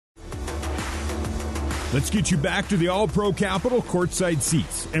Let's get you back to the All-Pro Capital courtside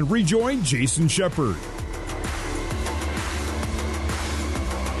seats and rejoin Jason Shepard.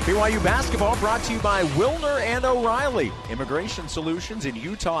 BYU basketball brought to you by Wilner and O'Reilly. Immigration solutions in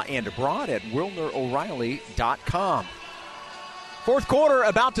Utah and abroad at WilnerO'Reilly.com. Fourth quarter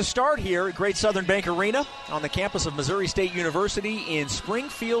about to start here at Great Southern Bank Arena on the campus of Missouri State University in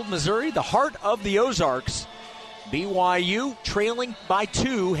Springfield, Missouri, the heart of the Ozarks. BYU trailing by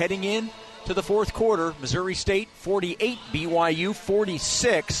 2 heading in to the fourth quarter. Missouri State 48, BYU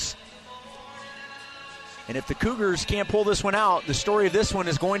 46. And if the Cougars can't pull this one out, the story of this one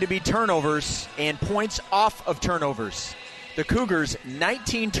is going to be turnovers and points off of turnovers. The Cougars,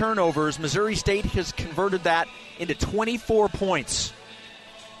 19 turnovers. Missouri State has converted that into 24 points.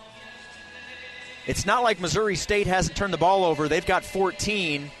 It's not like Missouri State hasn't turned the ball over. They've got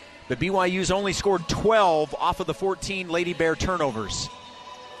 14, but BYU's only scored 12 off of the 14 Lady Bear turnovers.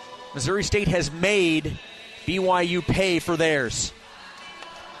 Missouri State has made BYU pay for theirs.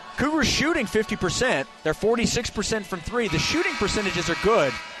 Cougars shooting 50%. They're 46% from three. The shooting percentages are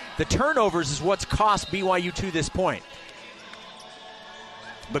good. The turnovers is what's cost BYU to this point.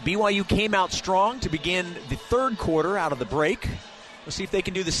 But BYU came out strong to begin the third quarter out of the break. We'll see if they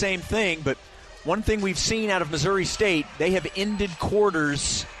can do the same thing. But one thing we've seen out of Missouri State, they have ended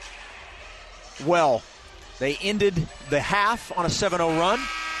quarters well. They ended the half on a 7-0 run.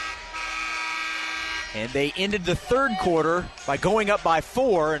 And they ended the third quarter by going up by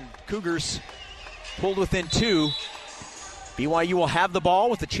 4, and Cougars pulled within 2. BYU will have the ball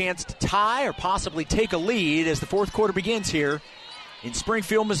with a chance to tie or possibly take a lead as the fourth quarter begins here in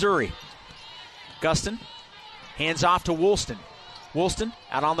Springfield, Missouri. Gustin hands off to Woolston. Woolston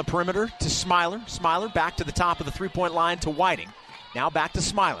out on the perimeter to Smiler. Smiler back to the top of the three-point line to Whiting. Now back to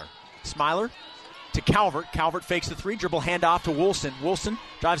Smiler. Smiler to Calvert. Calvert fakes the three. Dribble handoff to Woolston. Woolston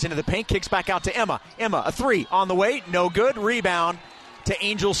drives into the paint. Kicks back out to Emma. Emma, a three on the way. No good. Rebound to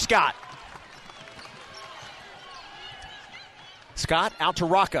Angel Scott. Scott out to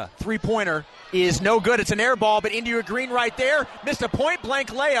Rocca. Three-pointer is no good. It's an air ball, but India Green right there. Missed a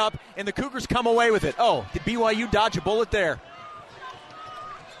point-blank layup, and the Cougars come away with it. Oh, did BYU dodge a bullet there?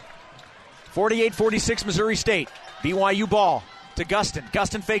 48-46 Missouri State. BYU ball. To Gustin.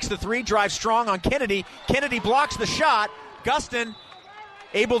 Gustin fakes the three, drives strong on Kennedy. Kennedy blocks the shot. Gustin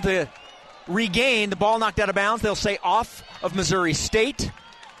able to regain. The ball knocked out of bounds. They'll say off of Missouri State.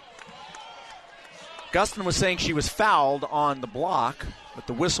 Gustin was saying she was fouled on the block, but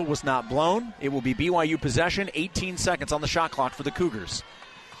the whistle was not blown. It will be BYU possession. 18 seconds on the shot clock for the Cougars.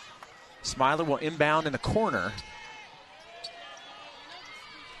 Smiler will inbound in the corner.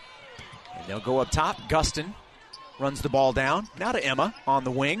 And they'll go up top. Gustin runs the ball down. Now to Emma on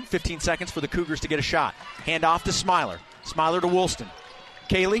the wing. 15 seconds for the Cougars to get a shot. Hand off to Smiler. Smiler to Woolston.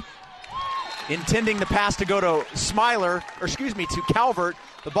 Kaylee intending the pass to go to to Calvert.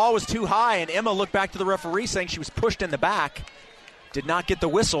 The ball was too high, and Emma looked back to the referee saying she was pushed in the back. Did not get the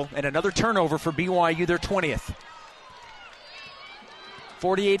whistle, and another turnover for BYU, their 20th.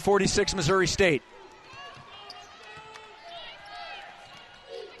 48-46 Missouri State.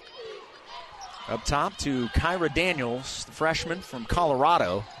 Up top to Kyra Daniels, the freshman from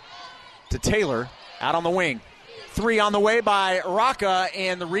Colorado, to Taylor out on the wing. Three on the way by Rocca,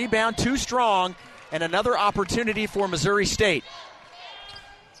 and the rebound too strong, and another opportunity for Missouri State.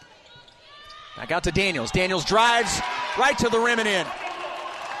 Back out to Daniels. Daniels drives right to the rim and in.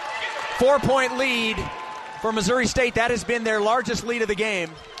 4-point lead for Missouri State. That has been their largest lead of the game.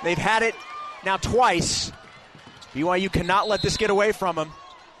 They've had it now twice. BYU cannot let this get away from them.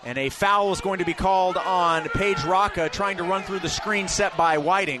 And a foul is going to be called on Paige Rocca trying to run through the screen set by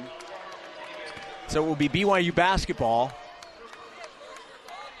Whiting. So it will be BYU basketball.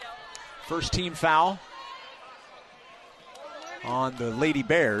 First team foul on the Lady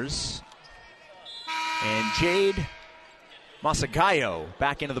Bears. And Jade Masagayo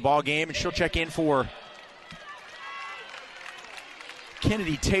back into the ball game, and she'll check in for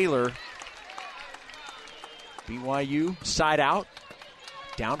Kennedy Taylor. BYU side out.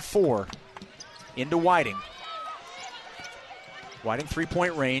 Down 4. Into Whiting. Whiting,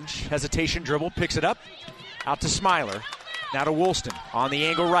 three-point range. Hesitation dribble. Picks it up. Out to Smiler. Now to Woolston. On the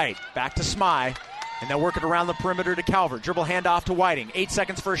angle right. Back to Smy. And they'll work it around the perimeter to Calvert. Dribble handoff to Whiting. 8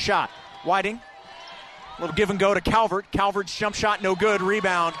 seconds for a shot. Whiting. A little give and go to Calvert. Calvert's jump shot no good.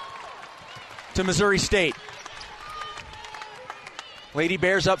 Rebound to Missouri State. Lady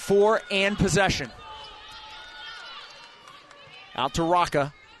Bears up 4 and possession. Out to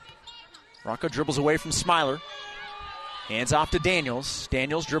Rocca. Rocca dribbles away from Smiler. Hands off to Daniels.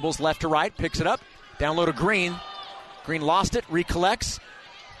 Daniels dribbles left to right, picks it up. Down low to Green. Green lost it, recollects.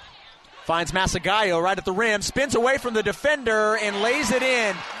 Finds Masagallo right at the rim, spins away from the defender and lays it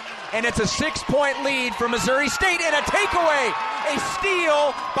in. And it's a 6-point lead for Missouri State and a takeaway. A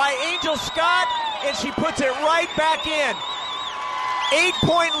steal by Angel Scott, and she puts it right back in.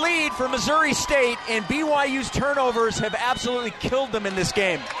 8-point lead for Missouri State, and BYU's turnovers have absolutely killed them in this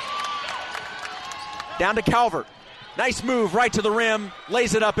game. Down to Calvert. Nice move right to the rim,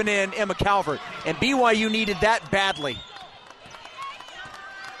 lays it up and in, Emma Calvert. And BYU needed that badly.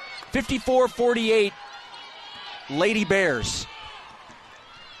 54-48, Lady Bears.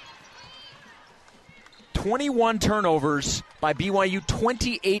 21 turnovers by BYU,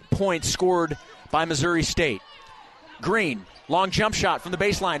 28 points scored by Missouri State. Green, long jump shot from the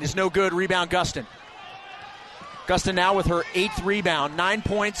baseline is no good. Rebound, Gustin. Gustin now with her 8th rebound. 9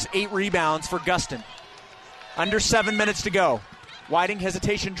 points, 8 rebounds for Gustin. Under 7 minutes to go. Whiting,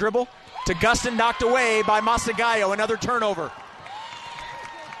 hesitation dribble to Gustin, knocked away by Masagallo. Another turnover.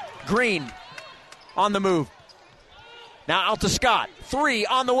 Green on the move. Now out to Scott. 3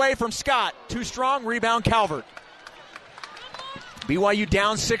 on the way from Scott. Too strong. Rebound, Calvert. BYU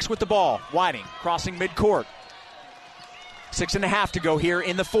down 6 with the ball. Whiting crossing midcourt. 6.5 to go here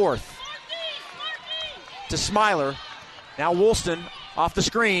in the fourth. To Smiler. Now Woolston off the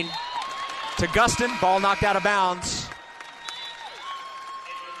screen. To Gustin. Ball knocked out of bounds.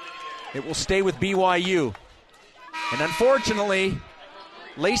 It will stay with BYU. And unfortunately,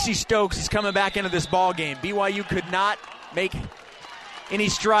 Lacey Stokes is coming back into this ball game. BYU could not make any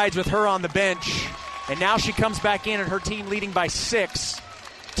strides with her on the bench. And now she comes back in and her team leading by 6.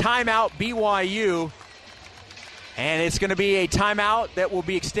 Timeout BYU. And it's going to be a timeout that will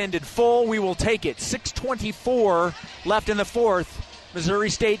be extended full. We will take it. 6:24 left in the fourth. Missouri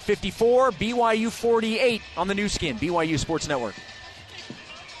State 54, BYU 48 on the new skin, BYU Sports Network.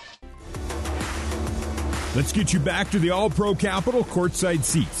 Let's get you back to the All-Pro Capital courtside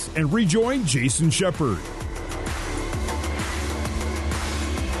seats and rejoin Jason Shepard.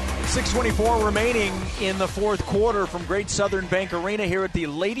 6:24 remaining in the fourth quarter from Great Southern Bank Arena here at the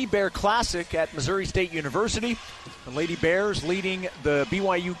Lady Bear Classic at Missouri State University. The Lady Bears leading the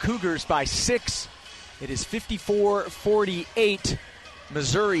BYU Cougars by 6. It is 54-48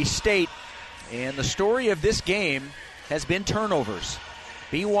 Missouri State. And the story of this game has been turnovers.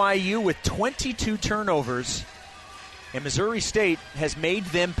 BYU with 22 turnovers, and Missouri State has made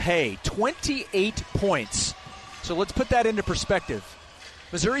them pay 28 points. So let's put that into perspective.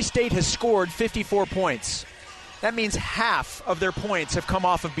 Missouri State has scored 54 points. That means half of their points have come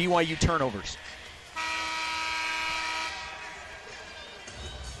off of BYU turnovers.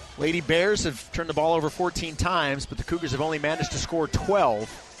 Lady Bears have turned the ball over 14 times, but the Cougars have only managed to score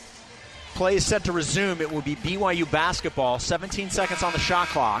 12. Play is set to resume. It will be BYU basketball. 17 seconds on the shot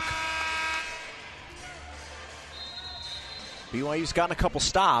clock. BYU's gotten a couple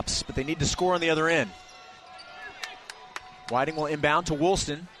stops, but they need to score on the other end. Whiting will inbound to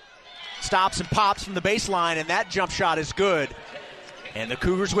Woolston. Stops and pops from the baseline, and that jump shot is good. And the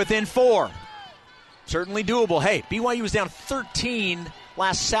Cougars within 4. Certainly doable. Hey, BYU was down 13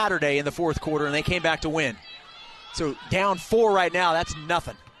 last Saturday in the fourth quarter, and they came back to win. So down 4 right now, that's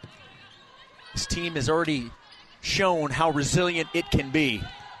nothing. This team has already shown how resilient it can be.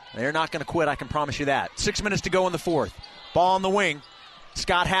 They're not going to quit, I can promise you that. 6 minutes to go in the fourth. Ball on the wing.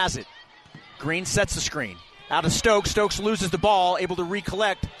 Scott has it. Green sets the screen. Out of Stokes. Stokes loses the ball, able to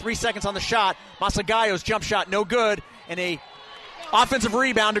recollect. 3 seconds on the shot. Masagallo's jump shot, no good. And a offensive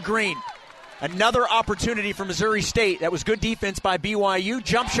rebound to Green. Another opportunity for Missouri State. That was good defense by BYU.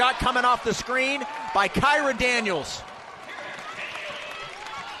 Jump shot coming off the screen by Kyra Daniels.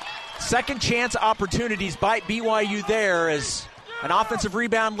 Second chance opportunities by BYU there as an offensive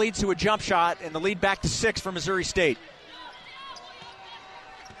rebound leads to a jump shot, and the lead back to 6 for Missouri State.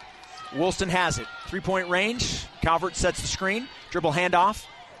 Woolston has it. 3-point range. Calvert sets the screen. Dribble handoff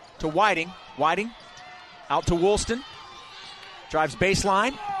to Whiting. Whiting out to Woolston. Drives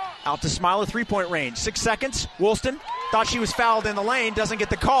baseline. Out to Smiler. 3-point range. 6 seconds. Woolston thought she was fouled in the lane. Doesn't get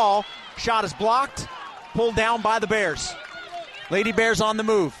the call. Shot is blocked. Pulled down by the Bears. Lady Bears on the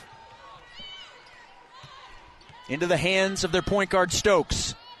move. Into the hands of their point guard,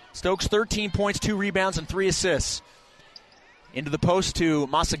 Stokes. Stokes, 13 points, 2 rebounds, and 3 assists. Into the post to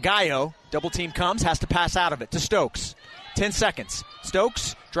Masagallo. Double team comes, has to pass out of it to Stokes. 10 seconds.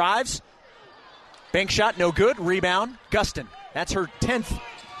 Stokes drives. Bank shot, no good. Rebound, Gustin. That's her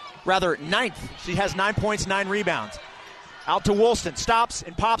 9th. She has 9 points, 9 rebounds. Out to Woolston. Stops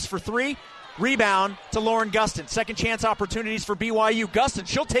and pops for 3. Rebound to Lauren Gustin. Second chance opportunities for BYU. Gustin,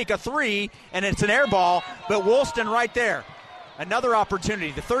 she'll take a 3, and it's an air ball, but Woolston right there. Another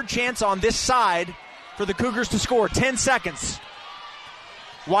opportunity. The third chance on this side for the Cougars to score. 10 seconds.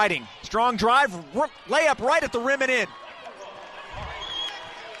 Whiting, strong drive, layup right at the rim and in.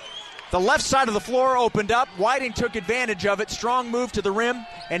 The left side of the floor opened up. Whiting took advantage of it. Strong move to the rim,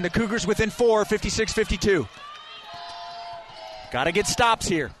 and the Cougars within 4, 56-52. Got to get stops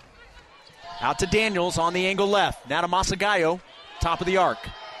here. Out to Daniels on the angle left. Now to Masagayo, top of the arc.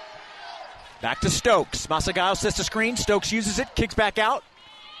 Back to Stokes. Masagayo sets the screen. Stokes uses it, kicks back out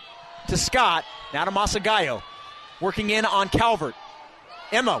to Scott. Now to Masagayo. Working in on Calvert.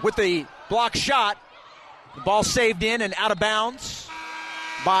 Emma with the block shot. The ball saved in and out of bounds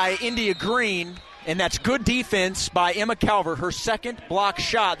by India Green, and that's good defense by Emma Calvert. Her second block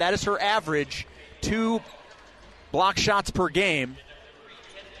shot. That is her average. 2 block shots per game.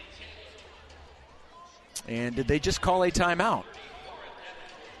 And did they just call a timeout?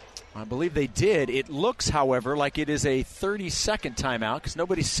 I believe they did. It looks, however, like it is a 30-second timeout because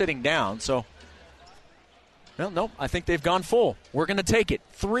nobody's sitting down. So, well, no, I think they've gone full. We're going to take it.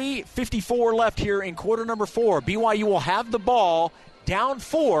 3:54 left here in quarter number 4. BYU will have the ball down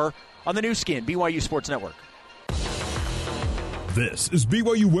 4 on the new skin, BYU Sports Network. This is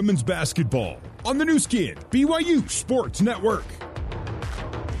BYU Women's Basketball on the new skin, BYU Sports Network.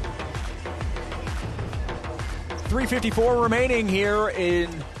 3:54 remaining here in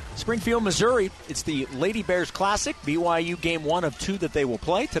Springfield, Missouri. It's the Lady Bears Classic. BYU game 1 of 2 that they will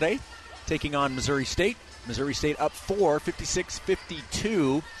play today, taking on Missouri State. Missouri State up 4,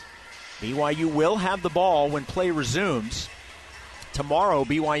 56-52. BYU will have the ball when play resumes. Tomorrow,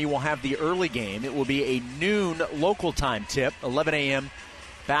 BYU will have the early game. It will be a noon local time tip, 11 a.m.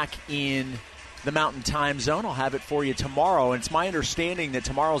 back in the Mountain Time Zone. I'll have it for you tomorrow. And it's my understanding that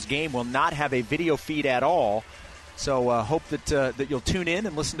tomorrow's game will not have a video feed at all. So hope that you'll tune in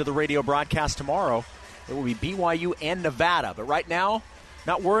and listen to the radio broadcast tomorrow. It will be BYU and Nevada. But right now,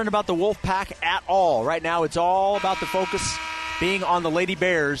 not worrying about the Wolfpack at all. Right now, it's all about the focus being on the Lady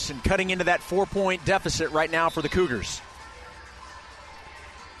Bears and cutting into that 4-point deficit right now for the Cougars.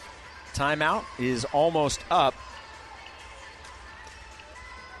 Timeout is almost up.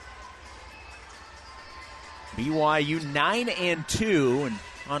 BYU 9-2 and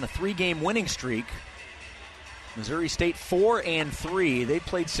on a 3-game winning streak. Missouri State 4-3. They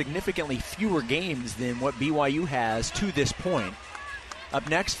played significantly fewer games than what BYU has to this point. Up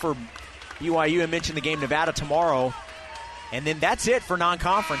next for BYU, I mentioned the game Nevada tomorrow. And then that's it for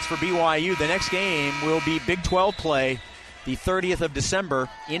non-conference for BYU. The next game will be Big 12 play the 30th of December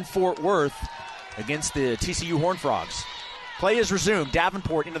in Fort Worth against the TCU Horned Frogs. Play is resumed.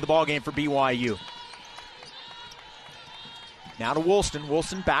 Davenport into the ballgame for BYU. Now to Woolston.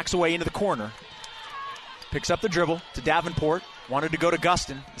 Woolston backs away into the corner. Picks up the dribble to Davenport. Wanted to go to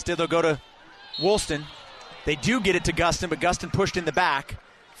Gustin. Instead they'll go to Woolston. They do get it to Gustin, but Gustin pushed in the back.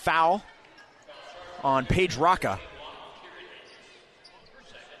 Foul on Paige Rocca.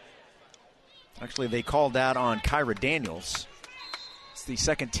 Actually, they called that on Kyra Daniels. It's the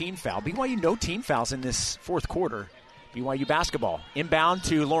second team foul. BYU no team fouls in this fourth quarter. BYU basketball. Inbound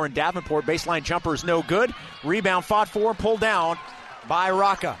to Lauren Davenport. Baseline jumper is no good. Rebound fought for, pulled down by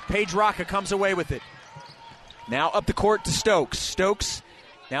Rocca. Paige Rocca comes away with it. Now up the court to Stokes. Stokes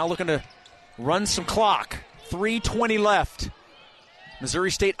now looking to run some clock. 3:20 left.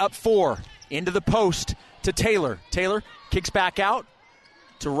 Missouri State up 4. Into the post to Taylor. Taylor kicks back out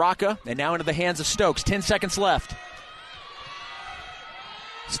to Rocca, and now into the hands of Stokes. 10 seconds left.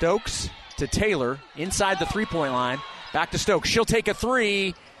 Stokes to Taylor inside the three-point line. Back to Stokes. She'll take a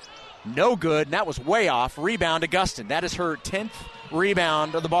 3. No good, and that was way off. Rebound to Gustin. That is her 10th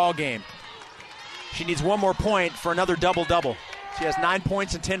rebound of the ball game. She needs one more point for another double-double. She has 9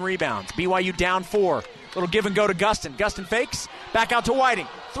 points and 10 rebounds. BYU down 4. Little give and go to Gustin. Gustin fakes. Back out to Whiting.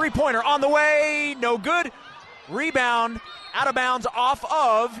 Three-pointer on the way. No good. Rebound out of bounds off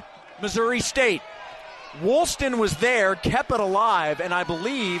of Missouri State. Woolston was there, kept it alive, and I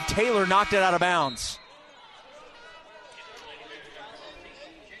believe Taylor knocked it out of bounds.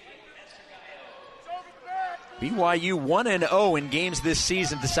 BYU 1-0 in games this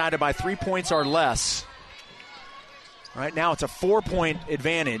season decided by 3 points or less. Right now it's a 4-point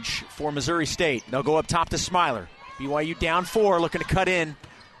advantage for Missouri State. They'll go up top to Smiler. BYU down 4, looking to cut in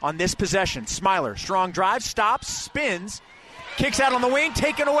on this possession. Smiler, strong drive, stops, spins, kicks out on the wing,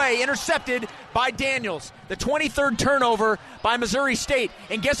 taken away, intercepted by Daniels. The 23rd turnover by Missouri State.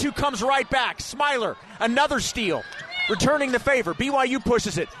 And guess who comes right back? Smiler, another steal, returning the favor. BYU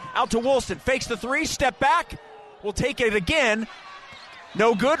pushes it out to Woolston, fakes the 3, step back, will take it again.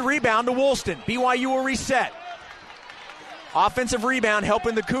 No good, rebound to Woolston. BYU will reset. Offensive rebound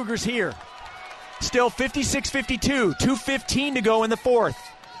helping the Cougars here. Still 56-52, 2:15 to go in the fourth.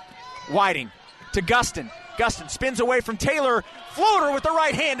 Whiting to Gustin. Gustin spins away from Taylor. Floater with the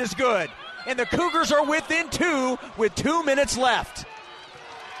right hand is good. And the Cougars are within 2 with 2 minutes left.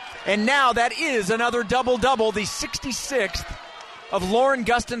 And now that is another double-double, the 66th of Lauren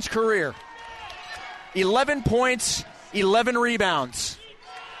Gustin's career. 11 points, 11 rebounds.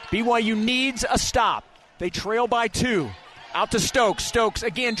 BYU needs a stop. They trail by 2. Out to Stokes. Stokes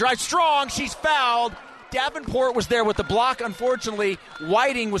again drives strong. She's fouled. Davenport was there with the block. Unfortunately,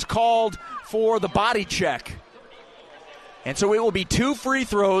 Whiting was called for the body check. And so it will be 2 free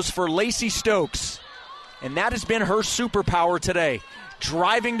throws for Lacey Stokes. And that has been her superpower today.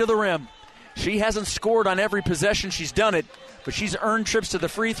 Driving to the rim. She hasn't scored on every possession she's done it, but she's earned trips to the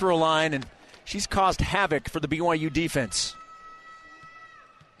free throw line, and she's caused havoc for the BYU defense.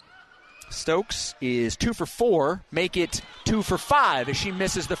 Stokes is 2 for 4, make it 2 for 5 as she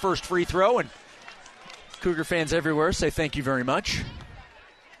misses the first free throw, and Cougar fans everywhere say thank you very much.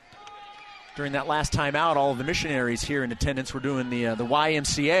 During that last timeout, all of the missionaries here in attendance were doing the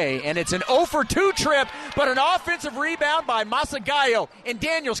YMCA, and it's an 0 for 2 trip, but an offensive rebound by Masagayo. And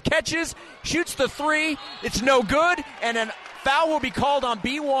Daniels catches, shoots the 3, it's no good, and a foul will be called on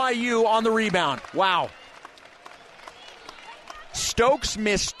BYU on the rebound. Wow. Stokes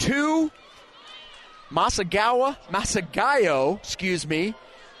missed 2. Masagayo,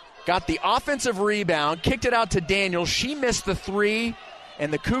 got the offensive rebound, kicked it out to Daniels. She missed the 3.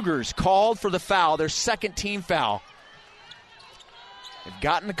 And the Cougars called for the foul, their second team foul. They've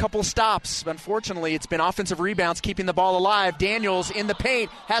gotten a couple of stops. Unfortunately, it's been offensive rebounds keeping the ball alive. Daniels in the paint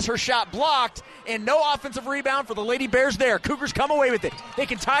has her shot blocked, and no offensive rebound for the Lady Bears there. Cougars come away with it. They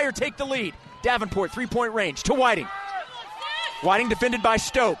can tie or take the lead. Davenport, three-point range to Whiting. Whiting defended by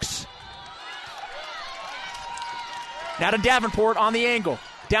Stokes. Now to Davenport on the angle.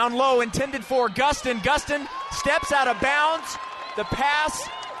 Down low, intended for Gustin. Gustin steps out of bounds. The pass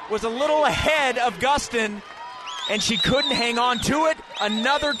was a little ahead of Gustin, and she couldn't hang on to it.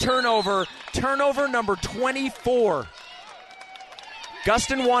 Another turnover. Turnover number 24.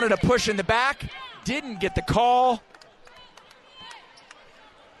 Gustin wanted a push in the back, didn't get the call.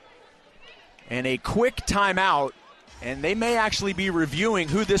 And a quick timeout, and they may actually be reviewing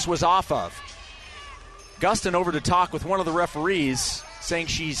who this was off of. Gustin over to talk with one of the referees, saying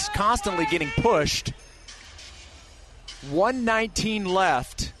she's constantly getting pushed. 1:19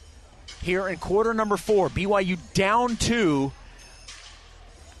 left here in quarter number 4. BYU down 2.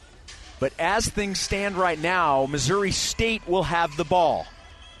 But as things stand right now, Missouri State will have the ball.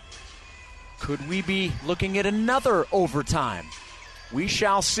 Could we be looking at another overtime? We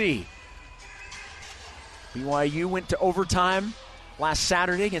shall see. BYU went to overtime last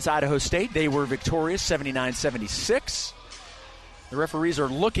Saturday against Idaho State. They were victorious, 79-76. The referees are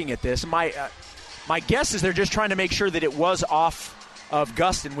looking at this. My guess is they're just trying to make sure that it was off of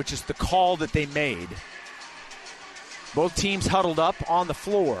Gustin, which is the call that they made. Both teams huddled up on the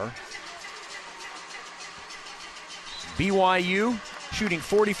floor. BYU shooting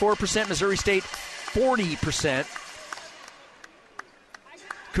 44%, Missouri State 40%.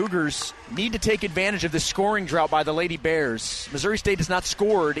 Cougars need to take advantage of the scoring drought by the Lady Bears. Missouri State has not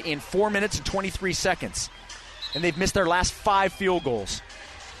scored in 4 minutes and 23 seconds, and they've missed their last 5 field goals.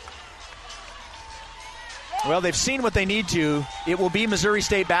 Well, they've seen what they need to. It will be Missouri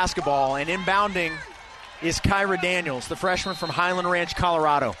State basketball, and inbounding is Kyra Daniels, the freshman from Highland Ranch,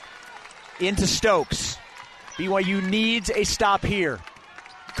 Colorado. Into Stokes. BYU needs a stop here.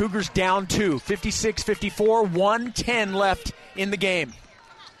 Cougars down 2, 56-54, 1:10 left in the game.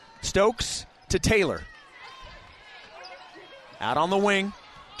 Stokes to Taylor. Out on the wing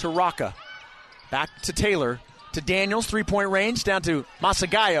to Rocca. Back to Taylor. To Daniels, three-point range, down to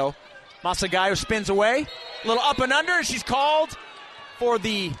Masagayo. Masagayo spins away. A little up and under, and she's called for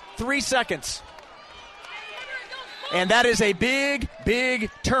the 3 seconds. And that is a big,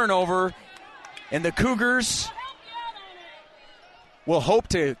 big turnover. And the Cougars will hope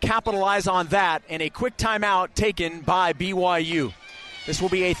to capitalize on that. And a quick timeout taken by BYU. This will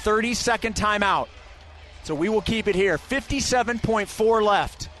be a 30-second timeout. So we will keep it here. 57.4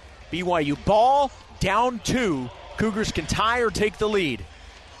 left. BYU ball, down 2. Cougars can tie or take the lead.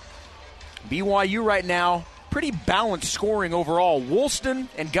 BYU right now, pretty balanced scoring overall. Woolston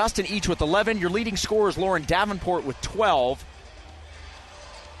and Gustin each with 11. Your leading scorer is Lauren Davenport with 12.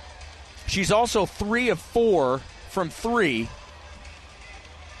 She's also 3 of 4 from 3.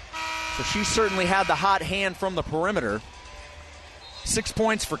 So she certainly had the hot hand from the perimeter. 6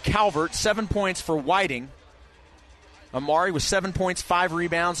 points for Calvert, 7 points for Whiting. Amari with 7 points, 5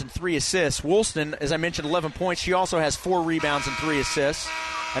 rebounds, and 3 assists. Woolston, as I mentioned, 11 points. She also has 4 rebounds and 3 assists.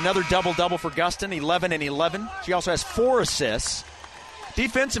 Another double-double for Gustin, 11 and 11. She also has 4 assists.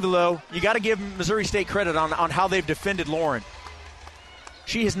 Defensively, though, you got to give Missouri State credit on how they've defended Lauren.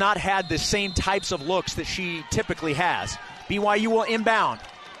 She has not had the same types of looks that she typically has. BYU will inbound.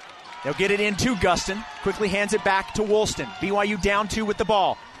 They'll get it into Gustin. Quickly hands it back to Woolston. BYU down 2 with the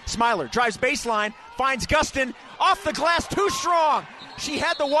ball. Smiler drives baseline, finds Gustin. Off the glass, too strong. She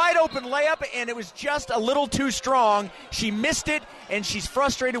had the wide open layup, and it was just a little too strong. She missed it, and she's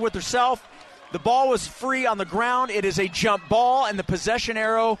frustrated with herself. The ball was free on the ground. It is a jump ball, and the possession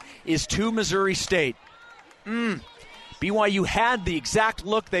arrow is to Missouri State. BYU had the exact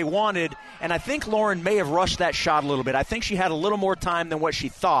look they wanted, and I think Lauren may have rushed that shot a little bit. I think she had a little more time than what she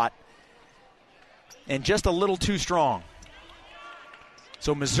thought, and just a little too strong.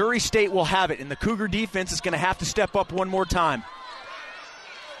 So Missouri State will have it, and the Cougar defense is going to have to step up one more time.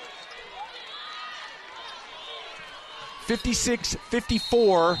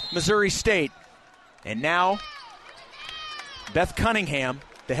 56-54, Missouri State. And now, Beth Cunningham,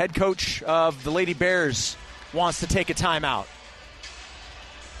 the head coach of the Lady Bears, wants to take a timeout.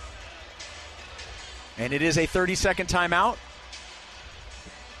 And it is a 30-second timeout.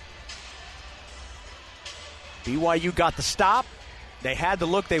 BYU got the stop. They had the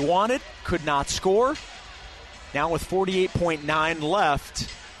look they wanted, could not score. Now with 48.9 left,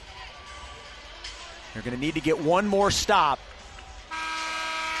 they're going to need to get one more stop.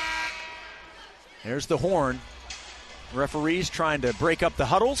 There's the horn. Referees trying to break up the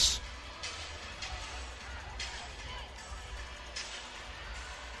huddles.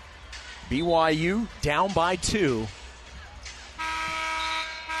 BYU down by 2.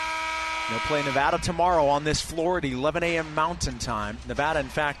 They'll play Nevada tomorrow on this floor at 11 a.m. Mountain Time. Nevada, in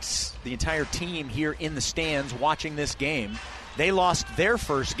fact, the entire team here in the stands watching this game. They lost their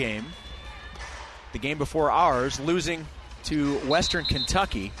first game, the game before ours, losing to Western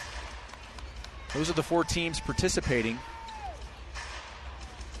Kentucky. Those are the 4 teams participating.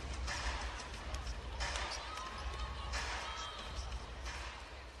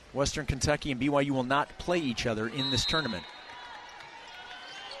 Western Kentucky and BYU will not play each other in this tournament.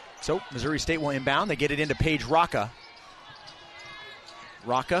 So Missouri State will inbound. They get it into Paige Rocca.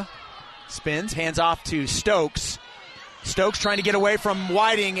 Rocca spins, hands off to Stokes. Stokes trying to get away from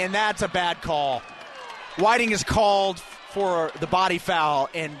Whiting, and that's a bad call. Whiting is called for the body foul,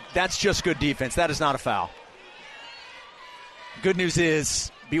 and that's just good defense. That is not a foul. Good news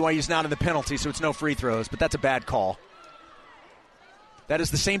is BYU's not in the penalty, so it's no free throws, but that's a bad call. That is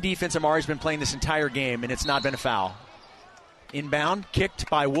the same defense Amari's been playing this entire game, and it's not been a foul. Inbound, kicked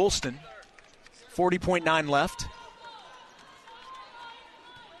by Woolston. 40.9 left.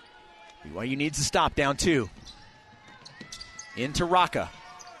 BYU needs to stop, down 2. Into Rocca.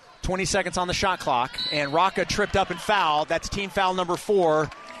 20 seconds on the shot clock, and Rocca tripped up and fouled. That's team foul number 4.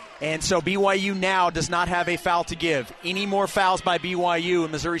 And so BYU now does not have a foul to give. Any more fouls by BYU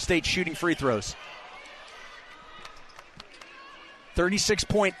and Missouri State shooting free throws.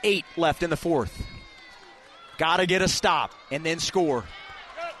 36.8 left in the fourth. Got to get a stop and then score.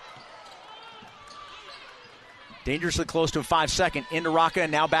 Dangerously close to a 5-second. Into Rocca,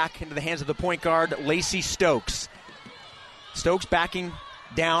 and now back into the hands of the point guard, Lacey Stokes. Stokes backing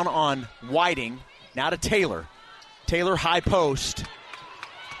down on Whiting. Now to Taylor. Taylor high post.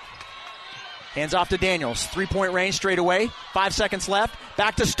 Hands off to Daniels. 3-point range straight away. 5 seconds left.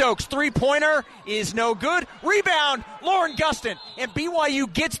 Back to Stokes. 3-pointer is no good. Rebound, Lauren Gustin. And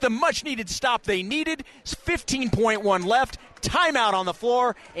BYU gets the much-needed stop they needed. 15.1 left. Timeout on the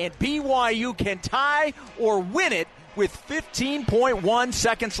floor. And BYU can tie or win it with 15.1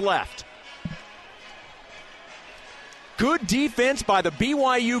 seconds left. Good defense by the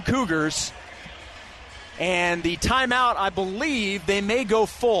BYU Cougars. And the timeout, I believe, they may go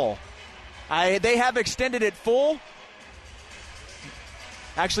full. They have extended it full.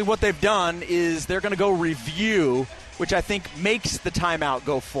 Actually, what they've done is they're going to go review, which I think makes the timeout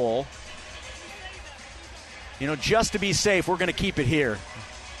go full. You know, just to be safe, we're going to keep it here.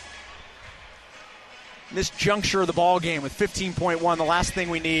 This juncture of the ball game with 15.1, the last thing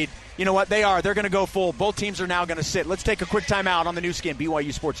we need. You know what? They're going to go full. Both teams are now going to sit. Let's take a quick timeout on the new skin,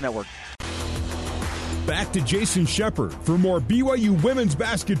 BYU Sports Network. Back to Jason Shepard for more BYU women's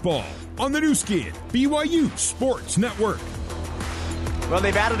basketball on the new skin, BYU Sports Network. Well,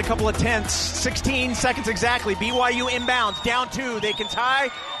 they've added a couple of tenths. 16 seconds exactly. BYU inbounds. Down 2. They can tie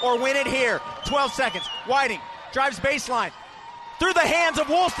or win it here. 12 seconds. Whiting drives baseline. Through the hands of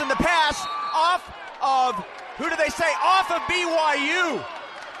Woolston. The pass off of, who do they say? Off of BYU.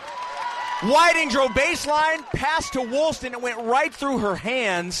 Whiting drove baseline. Pass to Woolston. It went right through her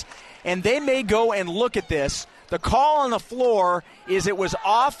hands. And they may go and look at this. The call on the floor is it was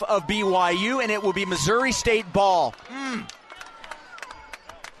off of BYU, and it will be Missouri State ball.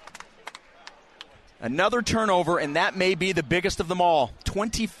 Another turnover, and that may be the biggest of them all.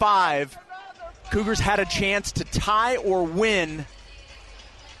 25. Cougars had a chance to tie or win.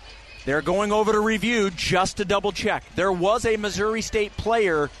 They're going over to review just to double check. There was a Missouri State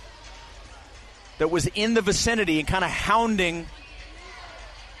player that was in the vicinity and kind of hounding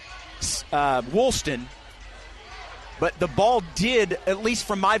Woolston. But the ball did, at least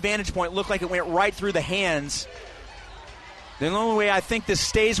from my vantage point, look like it went right through the hands. The only way I think this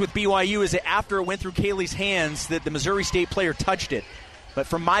stays with BYU is that after it went through Kaylee's hands that the Missouri State player touched it. But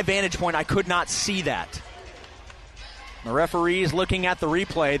from my vantage point, I could not see that. The referee is looking at the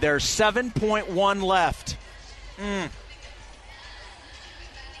replay. There's 7.1 left.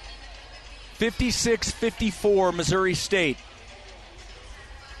 56-54 Missouri State.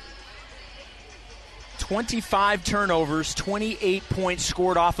 25 turnovers, 28 points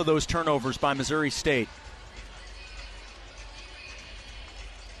scored off of those turnovers by Missouri State.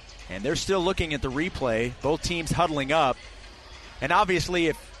 And they're still looking at the replay, both teams huddling up. And obviously,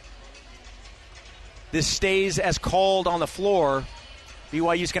 if this stays as called on the floor,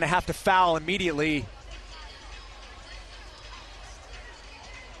 BYU's going to have to foul immediately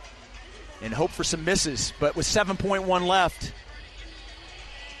and hope for some misses. But with 7.1 left,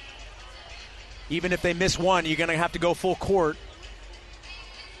 even if they miss one, you're going to have to go full court.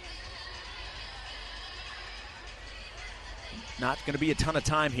 Not going to be a ton of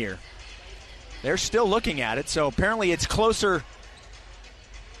time here. They're still looking at it, so apparently it's closer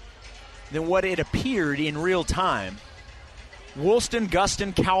than what it appeared in real time. Woolston,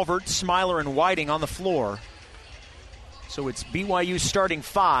 Gustin, Calvert, Smiler, and Whiting on the floor. So it's BYU starting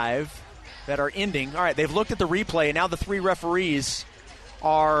 5 that are ending. All right, they've looked at the replay, and now the 3 referees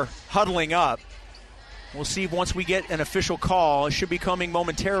are huddling up. We'll see once we get an official call. It should be coming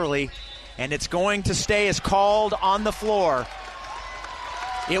momentarily, and it's going to stay as called on the floor.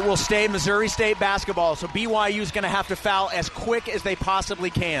 It will stay Missouri State basketball, so BYU is going to have to foul as quick as they possibly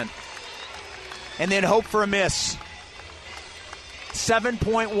can. And then hope for a miss.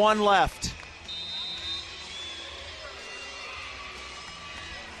 7.1 left.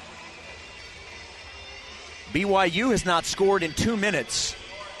 BYU has not scored in 2 minutes.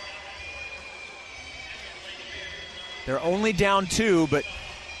 They're only down 2, but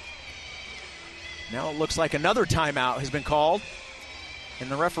now it looks like another timeout has been called. And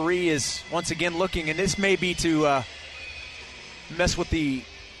the referee is once again looking, and this may be to mess with the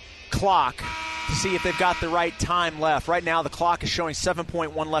clock to see if they've got the right time left. Right now the clock is showing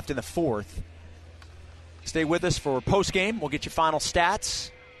 7.1 left in the 4th. Stay with us for postgame. We'll get you final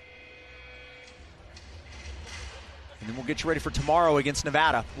stats. And then we'll get you ready for tomorrow against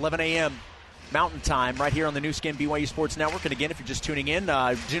Nevada, 11 a.m. Mountain Time, right here on the new Skin BYU Sports Network. And again, if you're just tuning in,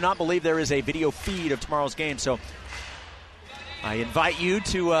 I do not believe there is a video feed of tomorrow's game, so I invite you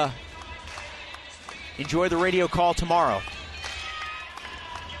to enjoy the radio call tomorrow.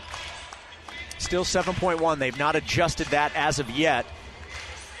 Still 7.1. They've not adjusted that as of yet.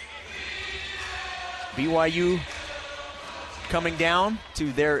 BYU coming down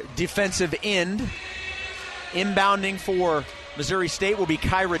to their defensive end. Inbounding for Missouri State will be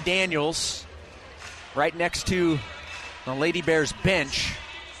Kyra Daniels, right next to the Lady Bears bench.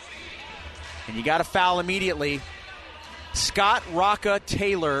 And you got to foul immediately. Scott, Rocca,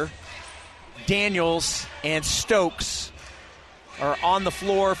 Taylor, Daniels, and Stokes are on the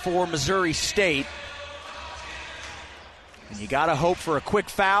floor for Missouri State. And you got to hope for a quick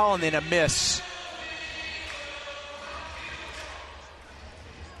foul and then a miss.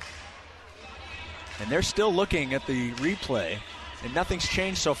 And they're still looking at the replay, and nothing's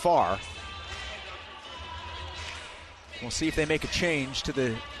changed so far. We'll see if they make a change to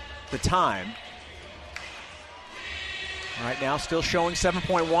the time. Right now, still showing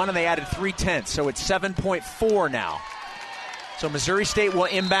 7.1, and they added 0.3, so it's 7.4 now. So Missouri State will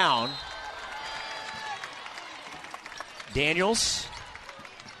inbound. Daniels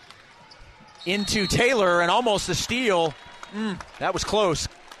into Taylor, and almost a steal. That was close.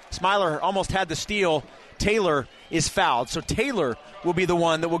 Smiler almost had the steal. Taylor is fouled. So Taylor will be the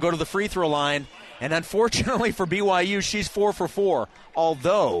one that will go to the free throw line. And unfortunately for BYU, she's 4 for 4.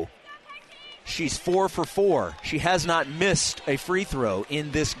 Although she's 4 for 4. She has not missed a free throw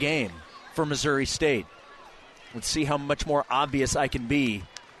in this game for Missouri State. Let's see how much more obvious I can be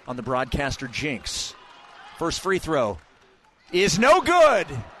on the broadcaster jinx. First free throw is no good.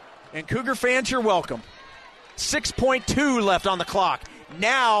 And Cougar fans, you're welcome. 6.2 left on the clock.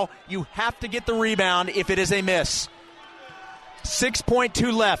 Now you have to get the rebound if it is a miss.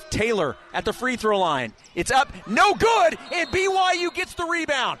 6.2 left. Taylor at the free throw line. It's up. No good. And BYU gets the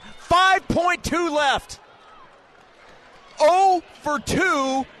rebound. 5.2 left. 0 for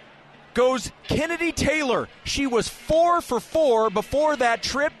 2 goes Kennedy Taylor. She was 4 for 4 before that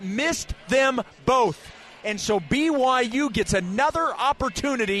trip, missed them both. And so BYU gets another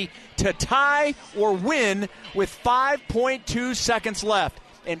opportunity to tie or win with 5.2 seconds left.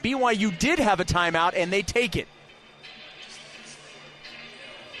 And BYU did have a timeout, and they take it.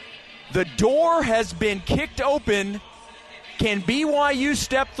 The door has been kicked open. Can BYU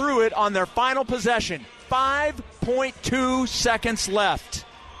step through it on their final possession? 5.2 seconds left.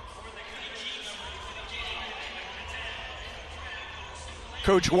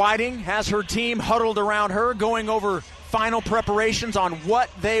 Coach Whiting has her team huddled around her, going over final preparations on what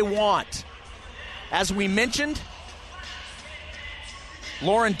they want. As we mentioned,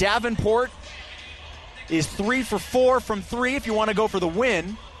 Lauren Davenport is 3 for 4 from 3 if you want to go for the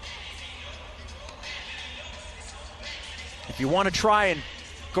win. If you want to try and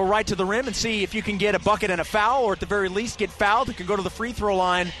go right to the rim and see if you can get a bucket and a foul, or at the very least get fouled, you can go to the free throw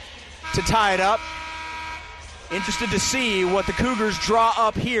line to tie it up. Interested to see what the Cougars draw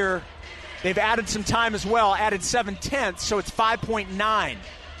up here. They've added some time as well, added 7/10, so it's 5.9.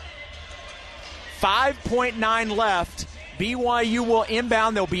 5.9 left. BYU will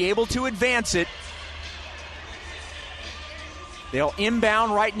inbound. They'll be able to advance it. They'll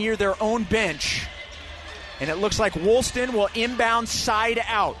inbound right near their own bench. And it looks like Woolston will inbound side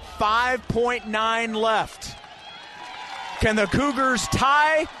out. 5.9 left. Can the Cougars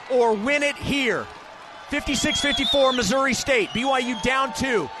tie or win it here? 56-54 Missouri State. BYU down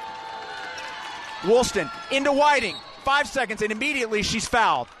 2. Woolston into Whiting. 5 seconds, and immediately she's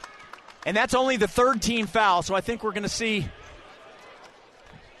fouled. And that's only the third team foul, so I think we're going to see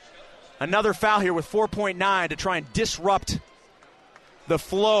another foul here with 4.9 to try and disrupt the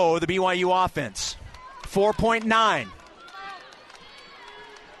flow of the BYU offense. 4.9.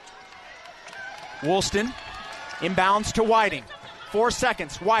 Woolston inbounds to Whiting. 4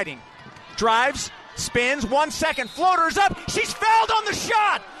 seconds. Whiting drives, spins, 1 second, floater's up. She's fouled on the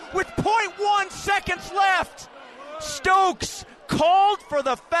shot with 0.1 seconds left. Stokes called for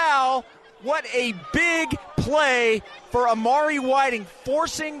the foul. What a big play for Amari Whiting,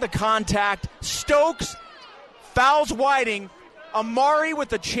 forcing the contact. Stokes fouls Whiting. Amari with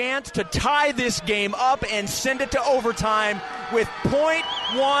the chance to tie this game up and send it to overtime with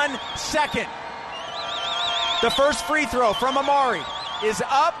 0.1 second. The first free throw from Amari is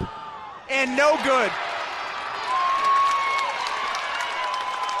up and no good.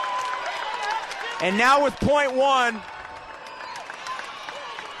 And now with 0.1,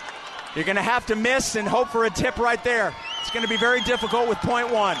 you're going to have to miss and hope for a tip right there. It's going to be very difficult with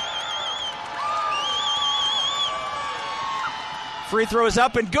 0.1. Free throw is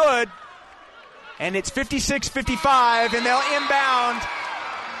up and good. And it's 56-55, and they'll inbound.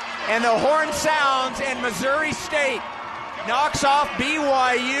 And the horn sounds, and Missouri State knocks off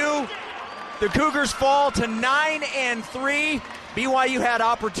BYU. The Cougars fall to 9-3. BYU had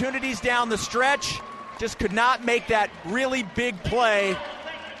opportunities down the stretch, just could not make that really big play.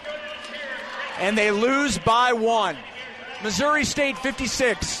 And they lose by 1. Missouri State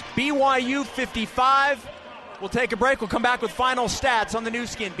 56, BYU 55. We'll take a break. We'll come back with final stats on the new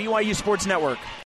skin, BYU Sports Network.